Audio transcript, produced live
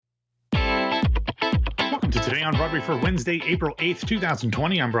welcome to Today on Broadway for Wednesday, April 8th,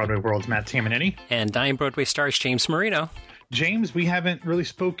 2020. I'm Broadway World's Matt Tamanini. And I am Broadway stars James Marino. James, we haven't really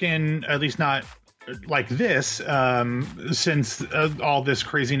spoken, at least not like this, since all this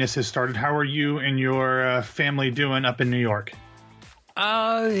craziness has started. How are you and your family doing up in New York?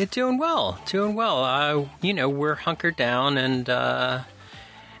 Doing well. We're hunkered down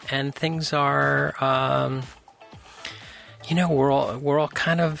and things are, we're all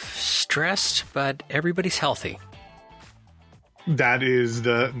kind of stressed, but everybody's healthy. That is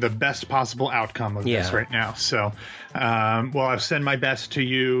the best possible outcome of this right now. So, I've sent my best to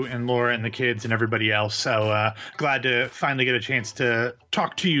you and Laura and the kids and everybody else. So glad to finally get a chance to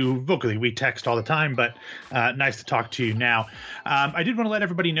talk to you vocally. We text all the time, but nice to talk to you now. I did want to let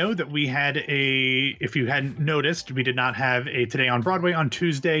everybody know that we had if you hadn't noticed, we did not have a Today on Broadway on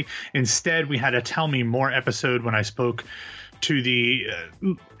Tuesday. Instead, we had a Tell Me More episode when I spoke to the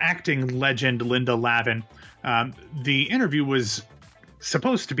acting legend Linda Lavin. The interview was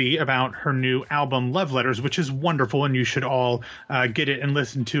supposed to be about her new album, Love Letters, which is wonderful, and you should all get it and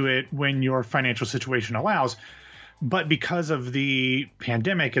listen to it when your financial situation allows. But because of the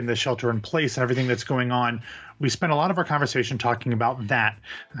pandemic and the shelter in place and everything that's going on, we spent a lot of our conversation talking about that.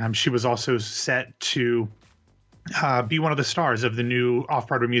 She was also set to be one of the stars of the new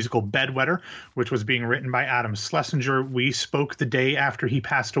off-Broadway musical Bedwetter, which was being written by Adam Schlesinger. We spoke the day after he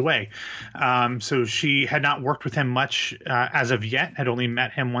passed away. So she had not worked with him much as of yet, had only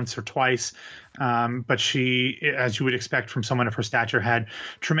met him once or twice. But she, as you would expect from someone of her stature, had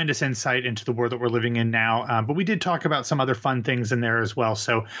tremendous insight into the world that we're living in now. But we did talk about some other fun things in there as well.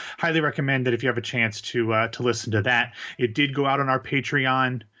 So highly recommend that if you have a chance to listen to that. It did go out on our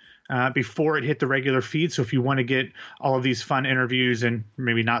Patreon before it hit the regular feed. So if you want to get all of these fun interviews and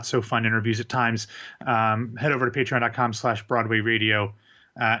maybe not so fun interviews at times, head over to patreon.com/Broadway Radio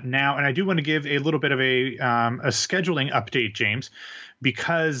now. And I do want to give a little bit of a scheduling update, James,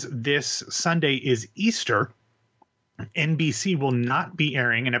 because this Sunday is Easter. NBC will not be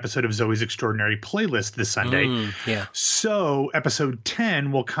airing an episode of Zoe's Extraordinary Playlist this Sunday. So episode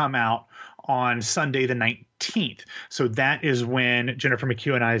 10 will come out on Sunday the 19th. So that is when Jennifer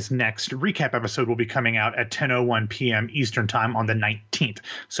McHugh and I's next recap episode will be coming out at 10:01 p.m. Eastern time on the 19th.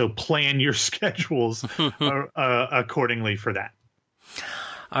 So plan your schedules accordingly for that.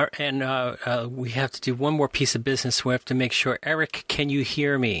 And we have to do one more piece of business. We have to make sure. Eric, can you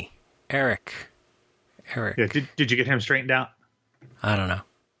hear me? Eric. Yeah, did you get him straightened out? I don't know.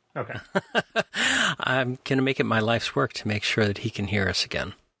 Okay. I'm going to make it my life's work to make sure that he can hear us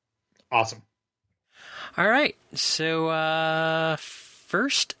again. Awesome. All right. So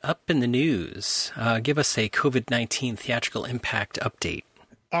first up in the news, give us a COVID-19 theatrical impact update.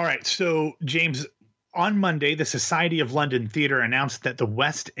 All right. So, James, on Monday, the Society of London Theatre announced that the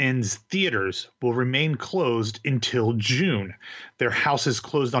West End's theaters will remain closed until June. Their houses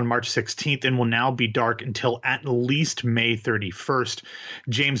closed on March 16th and will now be dark until at least May 31st.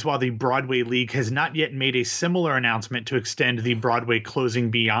 James, while the Broadway League has not yet made a similar announcement to extend the Broadway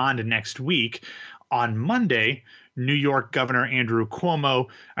closing beyond next week, on Monday, New York Governor Andrew Cuomo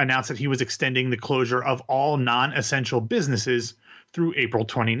announced that he was extending the closure of all non-essential businesses through April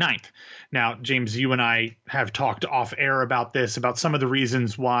 29th. Now, James, you and I have talked off air about this, about some of the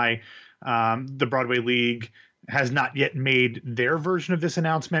reasons why the Broadway League has not yet made their version of this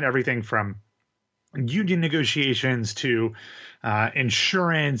announcement, everything from union negotiations to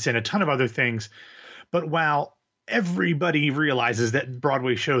insurance and a ton of other things. But while everybody realizes that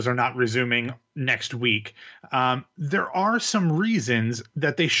Broadway shows are not resuming next week, there are some reasons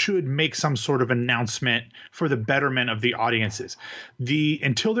that they should make some sort of announcement for the betterment of the audiences.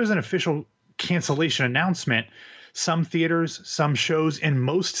 Until there's an official cancellation announcement, some theaters, some shows, and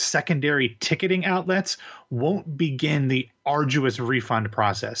most secondary ticketing outlets won't begin the arduous refund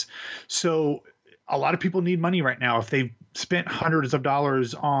process. So a lot of people need money right now. If they've spent hundreds of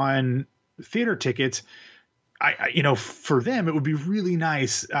dollars on theater tickets, for them, it would be really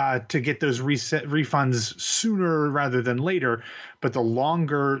nice to get those refunds sooner rather than later. But the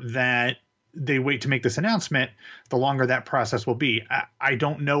longer that they wait to make this announcement, the longer that process will be. I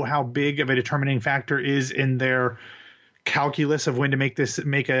don't know how big of a determining factor is in their calculus of when to make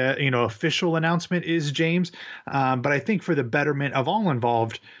a official announcement is, James. But I think for the betterment of all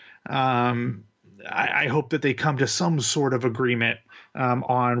involved, I hope that they come to some sort of agreement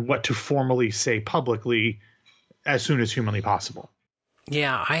on what to formally say publicly as soon as humanly possible.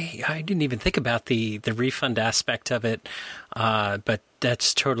 Yeah, I didn't even think about the refund aspect of it, but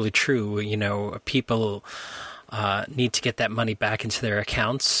that's totally true. People need to get that money back into their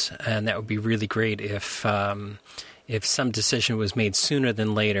accounts, and that would be really great if some decision was made sooner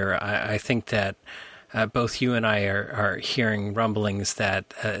than later. I think that both you and I are hearing rumblings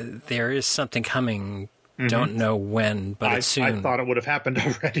that there is something coming. Don't know when, but it's soon. I thought it would have happened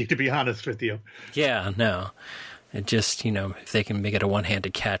already, to be honest with you. Yeah, no. It just, if they can make it a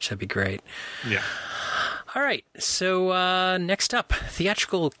one-handed catch, that'd be great. Yeah. All right. So next up,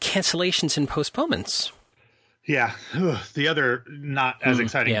 theatrical cancellations and postponements. Yeah. The other not as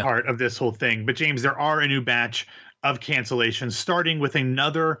exciting part of this whole thing. But, James, there are a new batch of cancellations, starting with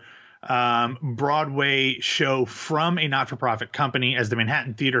another Broadway show from a not-for-profit company, as the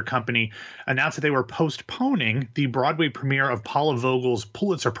Manhattan Theater Company announced that they were postponing the Broadway premiere of Paula Vogel's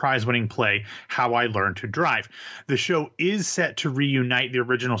Pulitzer Prize-winning play, How I Learned to Drive. The show is set to reunite the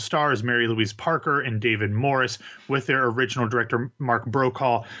original stars, Mary Louise Parker and David Morris, with their original director, Mark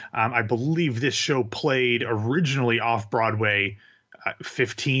Brokaw. I believe this show played originally off-Broadway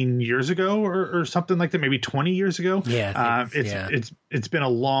 15 years ago or something like that, maybe 20 years ago. Yeah. It's been a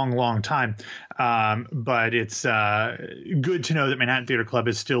long time. But it's good to know that Manhattan Theater Club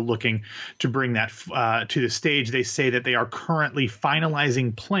is still looking to bring that to the stage. They say that they are currently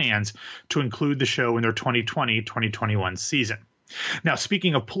finalizing plans to include the show in their 2020-2021 season. Now,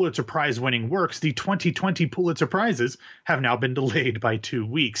 speaking of Pulitzer Prize-winning works, the 2020 Pulitzer Prizes have now been delayed by 2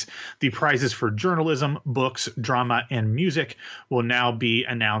 weeks. The prizes for journalism, books, drama, and music will now be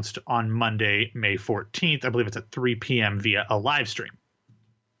announced on Monday, May 14th. I believe it's at 3 p.m. via a live stream.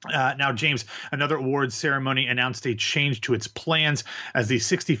 Now, James, another awards ceremony announced a change to its plans as the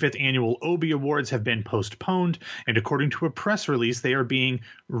 65th annual Obie Awards have been postponed, and according to a press release, they are being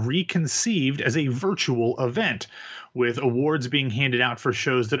reconceived as a virtual event, with awards being handed out for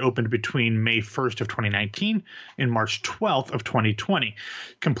shows that opened between May 1st of 2019 and March 12th of 2020.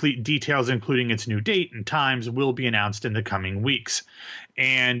 Complete details, including its new date and times, will be announced in the coming weeks.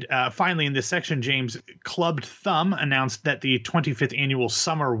 And finally, in this section, James, Clubbed Thumb announced that the 25th annual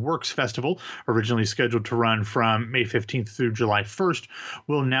Summer Works Festival, originally scheduled to run from May 15th through July 1st,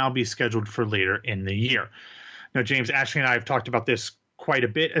 will now be scheduled for later in the year. Now, James, Ashley and I have talked about this quite a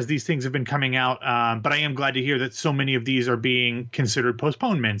bit as these things have been coming out, but I am glad to hear that so many of these are being considered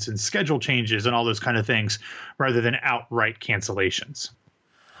postponements and schedule changes and all those kind of things rather than outright cancellations.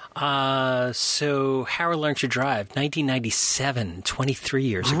 So How I Learned to Drive, 1997, 23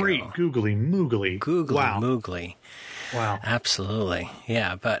 years ago. Great googly moogly. Moogly. Wow. Absolutely.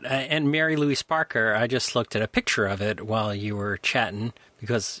 Yeah. But, and Mary Louise Parker, I just looked at a picture of it while you were chatting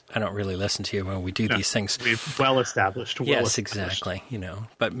because I don't really listen to you when we do these things. We've well established. Yes, exactly.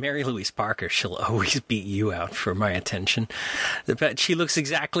 But Mary Louise Parker, she'll always beat you out for my attention. But she looks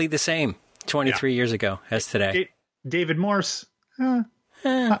exactly the same 23 years ago as today. David Morse. Not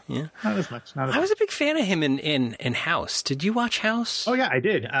as much. I was a big fan of him in House. Did you watch House? Oh, yeah, I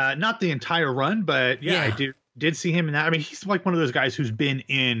did. Not the entire run, but I did see him in that. I mean, he's like one of those guys who's been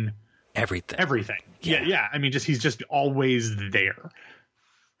in everything. Yeah. I mean, he's just always there.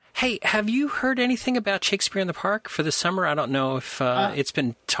 Hey, have you heard anything about Shakespeare in the Park for the summer? I don't know if it's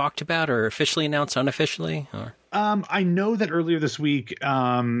been talked about or officially announced, unofficially. Or... I know that earlier this week,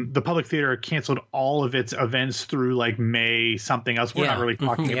 the Public Theater canceled all of its events through like May something else. We're not really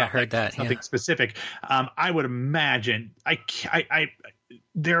talking about I heard that. Something specific. I would imagine I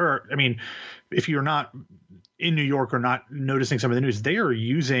mean, if you're not in New York or not noticing some of the news, they are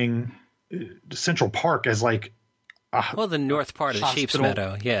using Central Park as like the north part of the Sheep's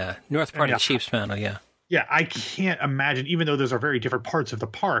Meadow. Yeah. North part of the Sheep's Meadow. Yeah. Yeah. I can't imagine, even though those are very different parts of the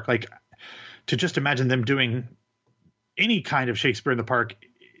park, like to just imagine them doing any kind of Shakespeare in the Park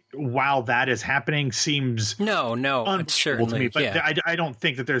while that is happening seems uncertain to me. But I don't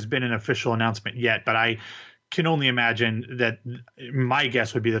think that there's been an official announcement yet, but I can only imagine that my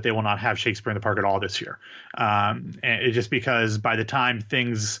guess would be that they will not have Shakespeare in the Park at all this year. And just because by the time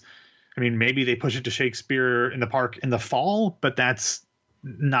things, I mean, maybe they push it to Shakespeare in the Park in the fall, but that's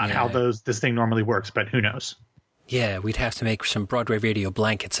not how this thing normally works. But who knows? Yeah, we'd have to make some Broadway radio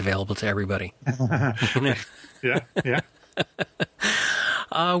blankets available to everybody. Yeah.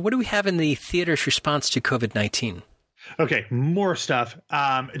 What do we have in the theater's response to COVID-19? Okay, more stuff.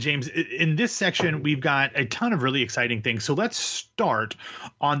 James, in this section, we've got a ton of really exciting things. So let's start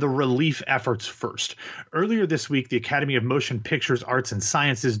on the relief efforts first. Earlier this week, the Academy of Motion Pictures, Arts, and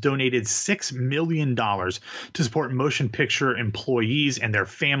Sciences donated $6 million to support motion picture employees and their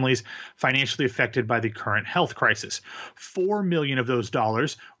families financially affected by the current health crisis. $4 million of those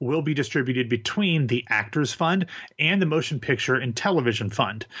dollars will be distributed between the Actors Fund and the Motion Picture and Television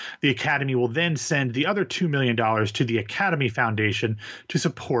Fund. The Academy will then send the other $2 million to the Academy Foundation to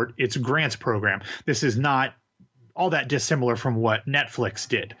support its grants program. This is not all that dissimilar from what Netflix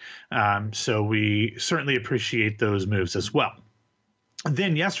did. So we certainly appreciate those moves as well.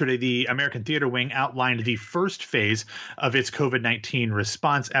 Then yesterday, the American Theater Wing outlined the first phase of its COVID-19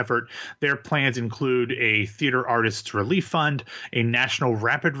 response effort. Their plans include a theater artists relief fund, a national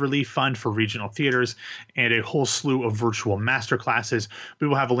rapid relief fund for regional theaters, and a whole slew of virtual masterclasses. We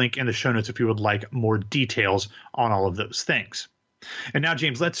will have a link in the show notes if you would like more details on all of those things. And now,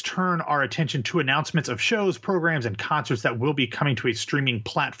 James, let's turn our attention to announcements of shows, programs, and concerts that will be coming to a streaming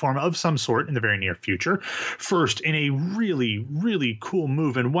platform of some sort in the very near future. First, in a really, really cool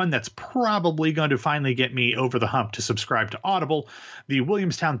move, and one that's probably going to finally get me over the hump to subscribe to Audible, the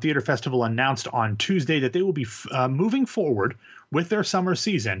Williamstown Theater Festival announced on Tuesday that they will be moving forward with their summer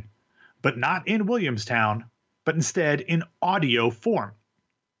season, but not in Williamstown, but instead in audio form.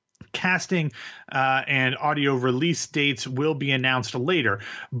 Casting and audio release dates will be announced later,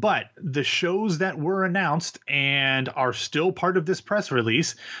 but the shows that were announced and are still part of this press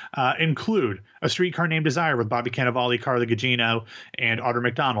release include A Streetcar Named Desire with Bobby Cannavale, Carla Gugino, and Audra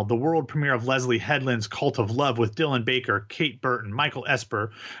McDonald, the world premiere of Leslie Headland's Cult of Love with Dylan Baker, Kate Burton, Michael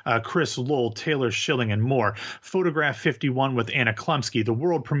Esper, Chris Lowell, Taylor Schilling, and more, Photograph 51 with Anna Klumsky, the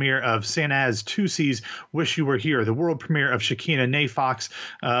world premiere of Sanaz Tusi's Wish You Were Here, the world premiere of Shakina Nayfox,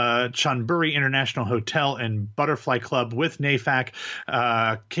 Chonburi International Hotel and Butterfly Club with NAFAC,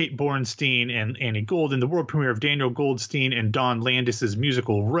 Kate Bornstein and Annie Golden, the world premiere of Daniel Goldstein and Dawn Landis's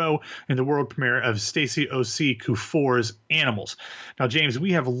musical Row, and the world premiere of Stacey O.C. Kufor's Animals. Now, James,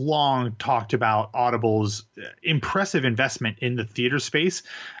 we have long talked about Audible's impressive investment in the theater space,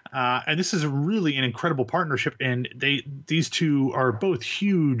 and this is really an incredible partnership, and these two are both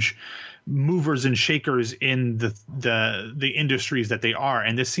huge movers and shakers in the industries that they are,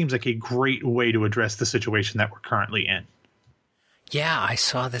 and this seems like a great way to address the situation that we're currently in. Yeah, I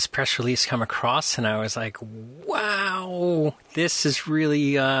saw this press release come across, and I was like, "Wow, this is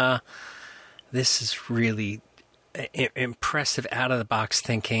really impressive, out of the box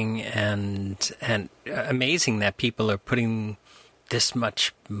thinking, and amazing that people are putting this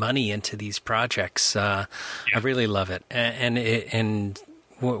much money into these projects." I really love it, and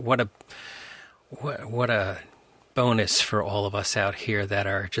what a bonus for all of us out here that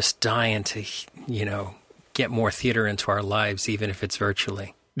are just dying to, get more theater into our lives, even if it's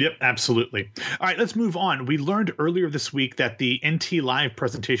virtually. Yep, absolutely. All right, let's move on. We learned earlier this week that the NT Live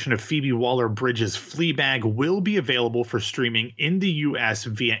presentation of Phoebe Waller-Bridge's Fleabag will be available for streaming in the U.S.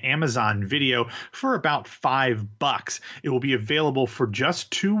 via Amazon Video for about $5. It will be available for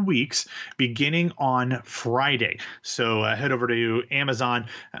just 2 weeks, beginning on Friday. So head over to Amazon.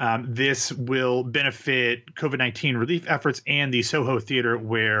 This will benefit COVID-19 relief efforts and the Soho Theater,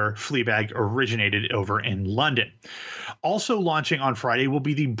 where Fleabag originated over in London. Also launching on Friday will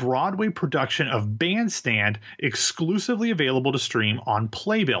be the Broadway production of Bandstand, exclusively available to stream on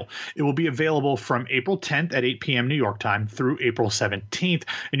Playbill. It will be available from April 10th at 8 p.m. New York time through April 17th,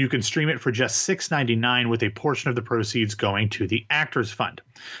 and you can stream it for just $6.99, with a portion of the proceeds going to the Actors Fund.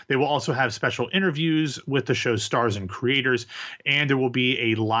 They will also have special interviews with the show's stars and creators, and there will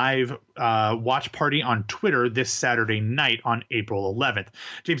be a live watch party on Twitter this Saturday night on April 11th.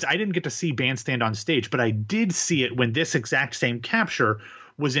 James, I didn't get to see Bandstand on stage, but I did see it when this exact same capture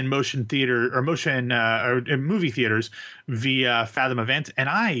was in motion theater or movie theaters via Fathom Events, and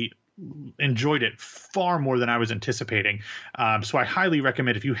I enjoyed it far more than I was anticipating. So I highly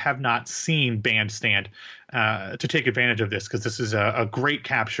recommend, if you have not seen Bandstand, to take advantage of this, because this is a great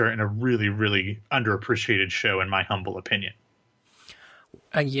capture and a really, really underappreciated show, in my humble opinion.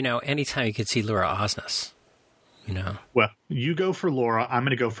 Anytime you could see Laura Osnes, Well, you go for Laura. I'm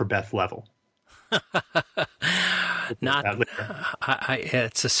going to go for Beth Level.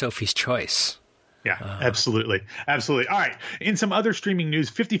 It's a Sophie's Choice. Yeah, absolutely. Absolutely. All right. In some other streaming news,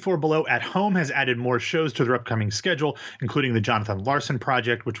 54 Below at Home has added more shows to their upcoming schedule, including the Jonathan Larson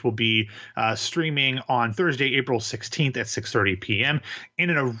Project, which will be streaming on Thursday, April 16th at 6:30 p.m. And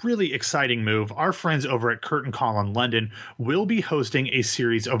in a really exciting move, our friends over at Curtain Call in London will be hosting a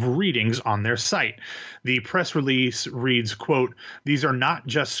series of readings on their site. The press release reads, quote, "These are not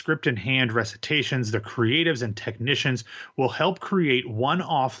just script in hand recitations. The creatives and technicians will help create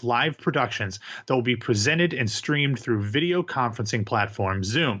one-off live productions that will be presented and streamed through video conferencing platform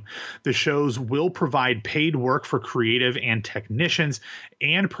Zoom. The shows will provide paid work for creative and technicians,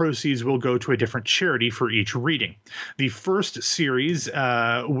 and proceeds will go to a different charity for each reading. The first series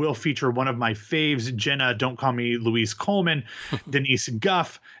will feature one of my faves, Jenna Don't Call Me Louise Coleman, Denise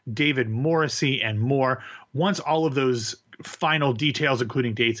Guff, David Morrissey, and more. Once all of those final details,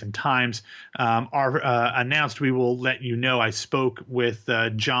 including dates and times, are announced, we will let you know. I spoke with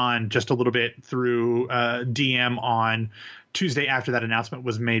John just a little bit through DM on Tuesday after that announcement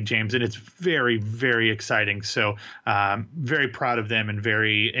was made, James, and it's very, very exciting. So very proud of them and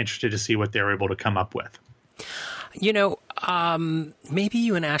very interested to see what they're able to come up with. You know, maybe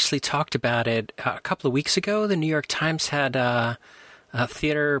you and Ashley talked about it a couple of weeks ago. The New York Times had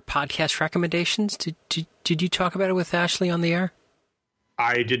theater podcast recommendations. Did you talk about it with Ashley on the air?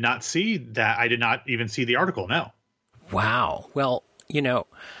 I did not see that. I did not even see the article, no. Wow. Well, you know,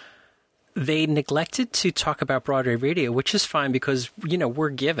 they neglected to talk about Broadway radio, which is fine because, you know, we're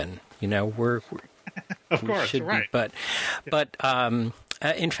given. You know, we're of course, should right. Be, but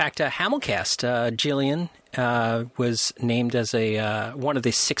in fact, Hamilcast, Jillian was named as one of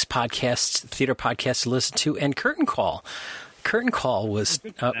the 6 theater podcasts to listen to, and Curtain Call was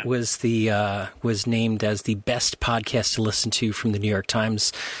named as the best podcast to listen to from the New York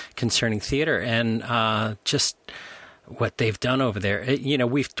Times concerning theater, and just what they've done over there. You know,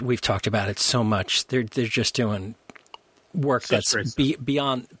 we've talked about it so much. They're just doing work that's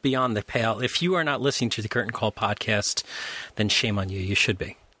beyond the pale. If you are not listening to the Curtain Call podcast, then shame on you. You should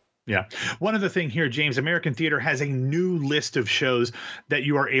be. Yeah. One other thing here, James, American Theater has a new list of shows that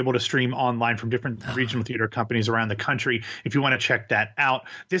you are able to stream online from different regional theater companies around the country. If you want to check that out.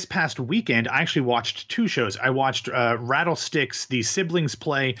 This past weekend, I actually watched 2 shows. I watched Rattlesticks, the Siblings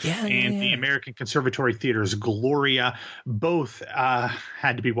play, the American Conservatory Theater's Gloria. Both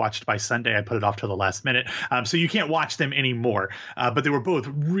had to be watched by Sunday. I put it off till the last minute. So you can't watch them anymore. But they were both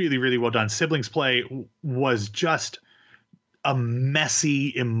really, really well done. Siblings play was just a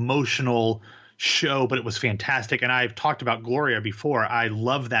messy, emotional show, but it was fantastic. And I've talked about Gloria before. I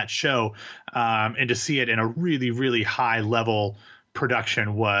love that show. And to see it in a really, really high level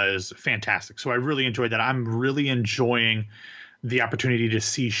production was fantastic. So I really enjoyed that. I'm really enjoying the opportunity to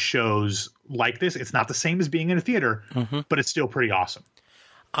see shows like this. It's not the same as being in a theater, but it's still pretty awesome.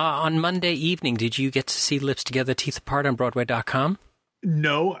 On Monday evening, did you get to see Lips Together, Teeth Apart on Broadway.com?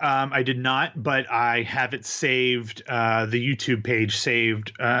 No, I did not, but I have it saved, the YouTube page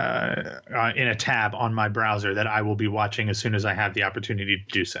saved in a tab on my browser that I will be watching as soon as I have the opportunity to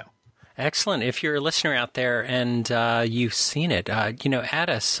do so. Excellent. If you're a listener out there and you've seen it, add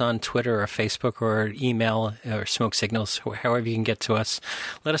us on Twitter or Facebook or email or smoke signals, however you can get to us.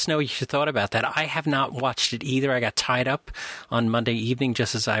 Let us know what you thought about that. I have not watched it either. I got tied up on Monday evening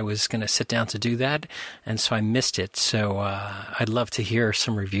just as I was going to sit down to do that, and so I missed it. So I'd love to hear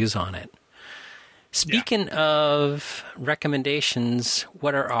some reviews on it. Speaking of recommendations,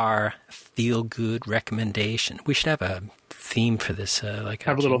 what are our feel-good recommendations? We should have a theme for this, like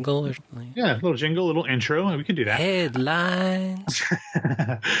a jingle or something. Yeah, a little jingle, a little intro. We could do that. Headlines.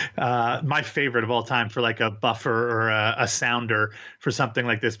 My favorite of all time for like a buffer or a sounder for something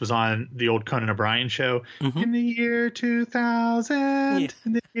like this was on the old Conan O'Brien show. In the year 2000,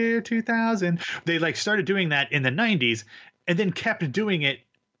 in the year 2000. They like started doing that in the 90s and then kept doing it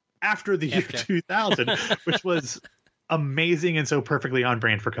after the year 2000, which was amazing and so perfectly on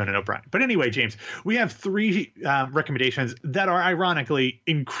brand for Conan O'Brien. But anyway, James, we have 3 recommendations that are ironically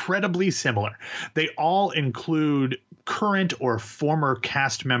incredibly similar. They all include current or former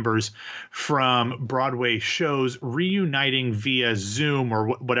cast members from Broadway shows reuniting via Zoom or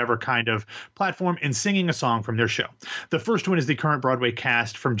whatever kind of platform and singing a song from their show. The first one is the current Broadway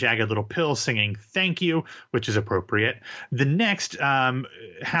cast from Jagged Little Pill singing Thank You, which is appropriate. The next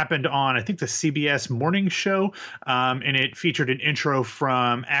happened on, I think, the CBS morning show, and it featured an intro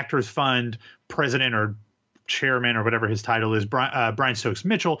from Actors Fund president or chairman or whatever his title is, Brian Stokes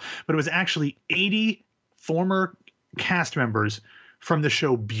Mitchell, but it was actually 80 former cast members from the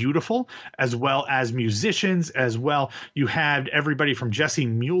show Beautiful, as well as musicians as well. You had everybody from Jesse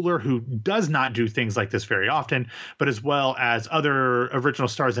Mueller, who does not do things like this very often, but as well as other original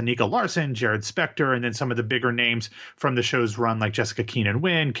stars, Anika Larson, Jared Spector, and then some of the bigger names from the show's run like Jessica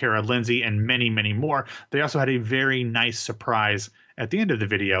Keenan-Wynn, Cara Lindsay, and many, many more. They also had a very nice surprise at the end of the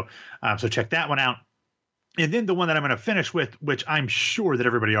video. So check that one out. And then the one that I'm going to finish with, which I'm sure that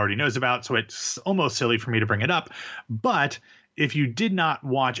everybody already knows about, so it's almost silly for me to bring it up. But if you did not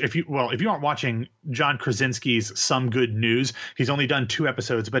watch, if you aren't watching John Krasinski's Some Good News, he's only done 2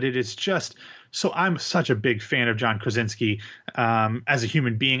 episodes, but it is just so I'm such a big fan of John Krasinski as a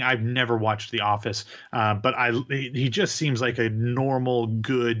human being. I've never watched The Office, but he just seems like a normal,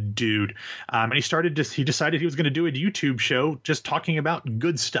 good dude. And he decided he was going to do a YouTube show just talking about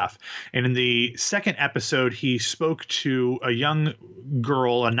good stuff. And in the second episode, he spoke to a young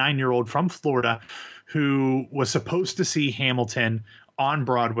girl, a 9-year-old from Florida, who was supposed to see Hamilton on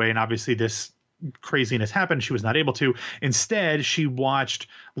Broadway. And obviously this craziness happened. She was not able to. Instead, she watched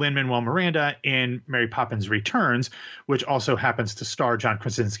Lin-Manuel Miranda in Mary Poppins Returns, which also happens to star John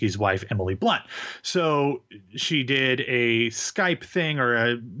Krasinski's wife, Emily Blunt. So she did a Skype thing or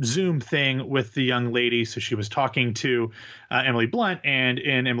a Zoom thing with the young lady. So she was talking to Emily Blunt, and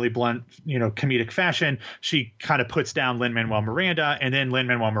in Emily Blunt, comedic fashion, she kind of puts down Lin-Manuel Miranda, and then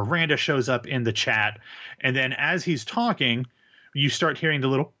Lin-Manuel Miranda shows up in the chat. And then as he's talking, you start hearing the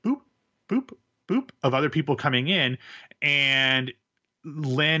little boop, boop, boop of other people coming in, and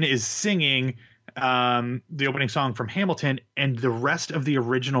Lynn is singing the opening song from Hamilton, and the rest of the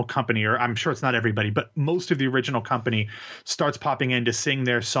original company, or I'm sure it's not everybody, but most of the original company starts popping in to sing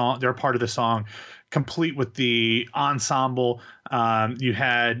their song, their part of the song, complete with the ensemble. You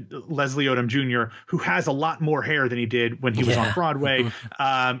had Leslie Odom Jr., who has a lot more hair than he did when he was on Broadway.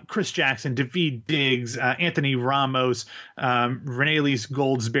 Chris Jackson, Daveed Diggs, Anthony Ramos, Renee-Lise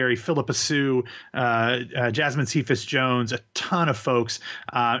Goldsberry, Philippa Sue, Jasmine Cephas Jones, a ton of folks.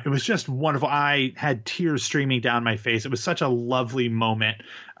 It was just wonderful. I had tears streaming down my face. It was such a lovely moment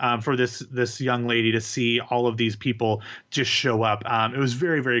for this young lady to see all of these people just show up. It was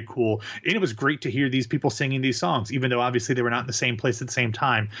very, very cool. And it was great to hear these people singing these songs, even though obviously they were not in the same place at the same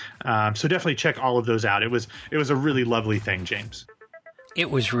time. So definitely check all of those out. It was a really lovely thing, James.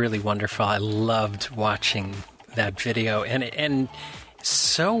 It was really wonderful. I loved watching that video, and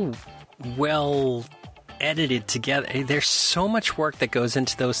so well edited together. There's so much work that goes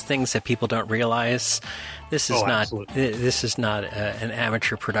into those things that people don't realize. This is not an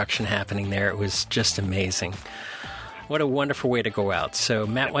amateur production happening there. It was just amazing. What a wonderful way to go out. So,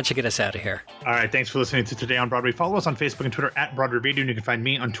 Matt, why don't you get us out of here? All right. Thanks for listening to Today on Broadway. Follow us on Facebook and Twitter at Broadway Radio, and you can find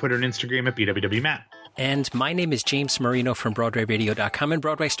me on Twitter and Instagram at BWWMatt. And my name is James Marino from BroadwayRadio.com and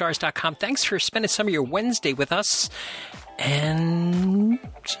BroadwayStars.com. Thanks for spending some of your Wednesday with us. And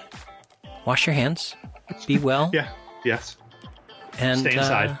wash your hands. Be well. Yeah. Yes. And stay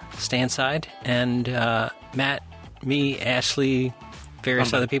inside. Stay inside. And Matt, me, Ashley,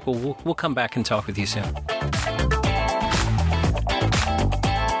 various other people, we'll come back and talk with you soon.